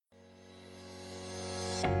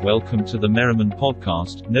Welcome to the Merriman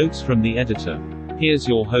Podcast, Notes from the Editor. Here's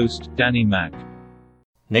your host, Danny Mack.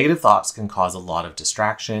 Negative thoughts can cause a lot of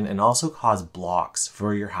distraction and also cause blocks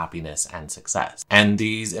for your happiness and success. And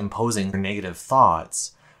these imposing negative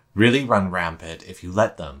thoughts really run rampant if you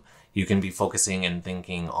let them. You can be focusing and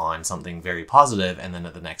thinking on something very positive, and then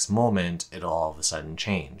at the next moment, it'll all of a sudden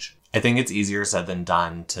change. I think it's easier said than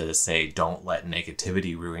done to say don't let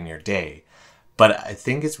negativity ruin your day. But I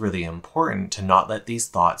think it's really important to not let these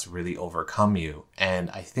thoughts really overcome you. And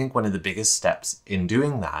I think one of the biggest steps in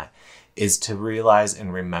doing that is to realize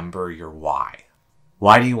and remember your why.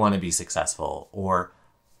 Why do you want to be successful? Or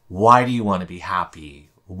why do you want to be happy?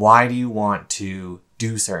 Why do you want to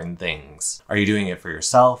do certain things? Are you doing it for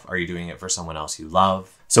yourself? Are you doing it for someone else you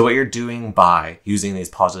love? So what you're doing by using these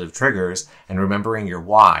positive triggers and remembering your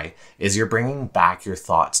why is you're bringing back your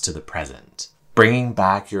thoughts to the present. Bringing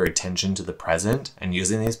back your attention to the present and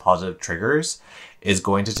using these positive triggers is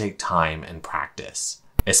going to take time and practice,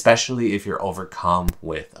 especially if you're overcome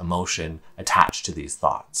with emotion attached to these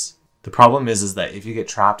thoughts. The problem is that if you get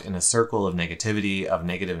trapped in a circle of negativity, of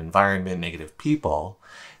negative environment, negative people,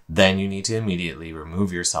 then you need to immediately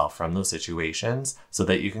remove yourself from those situations so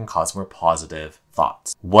that you can cause more positive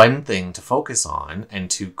thoughts. One thing to focus on and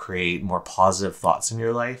to create more positive thoughts in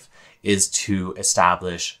your life is to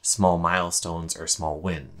establish small milestones or small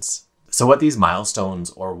wins. So what these milestones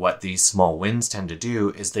or what these small wins tend to do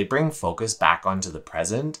is they bring focus back onto the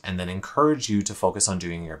present and then encourage you to focus on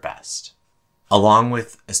doing your best. Along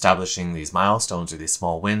with establishing these milestones or these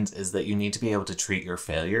small wins is that you need to be able to treat your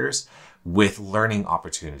failures with learning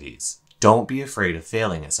opportunities. Don't be afraid of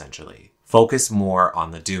failing, essentially. Focus more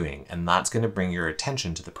on the doing, and that's going to bring your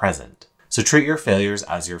attention to the present. So treat your failures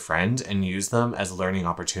as your friend and use them as learning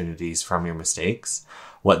opportunities from your mistakes.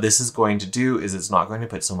 What this is going to do is it's not going to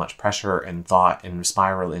put so much pressure and thought and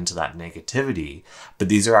spiral into that negativity, but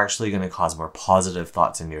these are actually going to cause more positive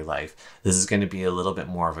thoughts in your life. This is going to be a little bit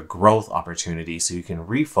more of a growth opportunity so you can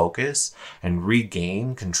refocus and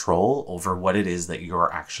regain control over what it is that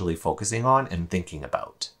you're actually focusing on and thinking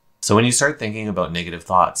about. So when you start thinking about negative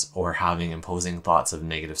thoughts or having imposing thoughts of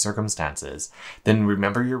negative circumstances, then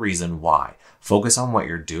remember your reason why. Focus on what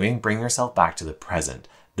you're doing. Bring yourself back to the present.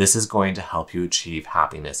 This is going to help you achieve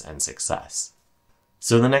happiness and success.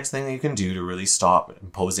 So the next thing that you can do to really stop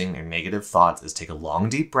imposing your negative thoughts is take a long,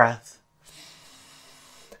 deep breath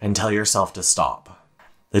and tell yourself to stop.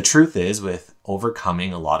 The truth is, with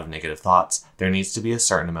overcoming a lot of negative thoughts, there needs to be a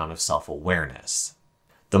certain amount of self-awareness.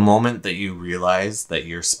 The moment that you realize that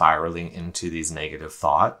you're spiraling into these negative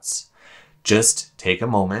thoughts, just take a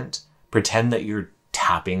moment, pretend that you're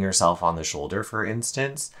tapping yourself on the shoulder, for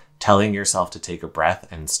instance, telling yourself to take a breath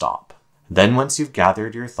and stop. Then once you've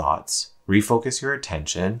gathered your thoughts, refocus your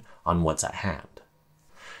attention on what's at hand.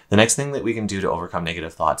 The next thing that we can do to overcome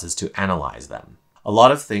negative thoughts is to analyze them. A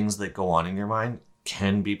lot of things that go on in your mind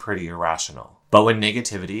can be pretty irrational, but when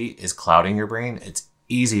negativity is clouding your brain, it's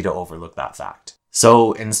easy to overlook that fact.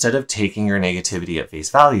 So instead of taking your negativity at face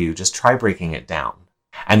value, just try breaking it down.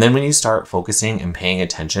 And then when you start focusing and paying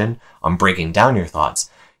attention on breaking down your thoughts,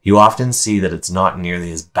 you often see that it's not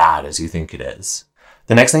nearly as bad as you think it is.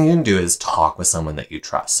 The next thing you can do is talk with someone that you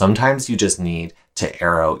trust. Sometimes you just need to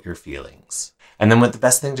air out your feelings. And then what the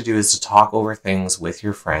best thing to do is to talk over things with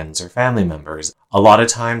your friends or family members. A lot of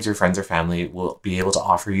times your friends or family will be able to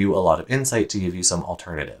offer you a lot of insight to give you some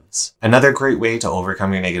alternatives. Another great way to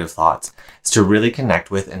overcome your negative thoughts is to really connect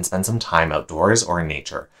with and spend some time outdoors or in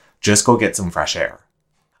nature. Just go get some fresh air.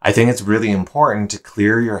 I think it's really important to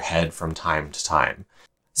clear your head from time to time.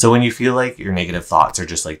 So when you feel like your negative thoughts are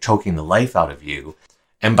just like choking the life out of you,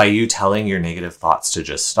 and by you telling your negative thoughts to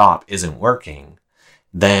just stop isn't working,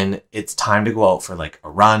 then it's time to go out for like a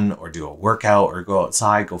run or do a workout or go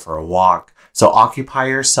outside, go for a walk. So occupy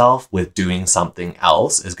yourself with doing something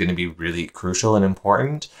else is going to be really crucial and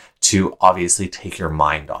important to obviously take your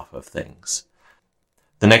mind off of things.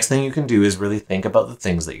 The next thing you can do is really think about the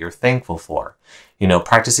things that you're thankful for.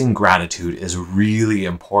 Practicing gratitude is really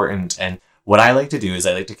important. And what I like to do is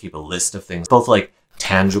I like to keep a list of things, both like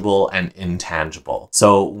tangible and intangible.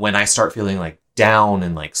 So when I start feeling like down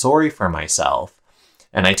and like sorry for myself,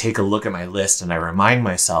 and I take a look at my list and I remind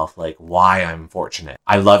myself like why I'm fortunate.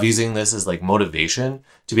 I love using this as like motivation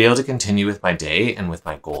to be able to continue with my day and with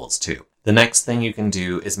my goals too. The next thing you can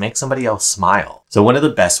do is make somebody else smile. So one of the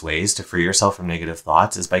best ways to free yourself from negative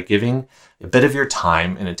thoughts is by giving a bit of your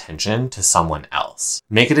time and attention to someone else.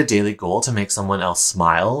 Make it a daily goal to make someone else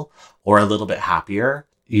smile or a little bit happier.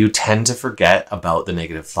 You tend to forget about the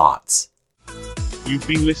negative thoughts. You've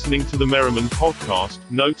been listening to the Merriman Podcast,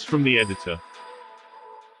 Notes from the Editor.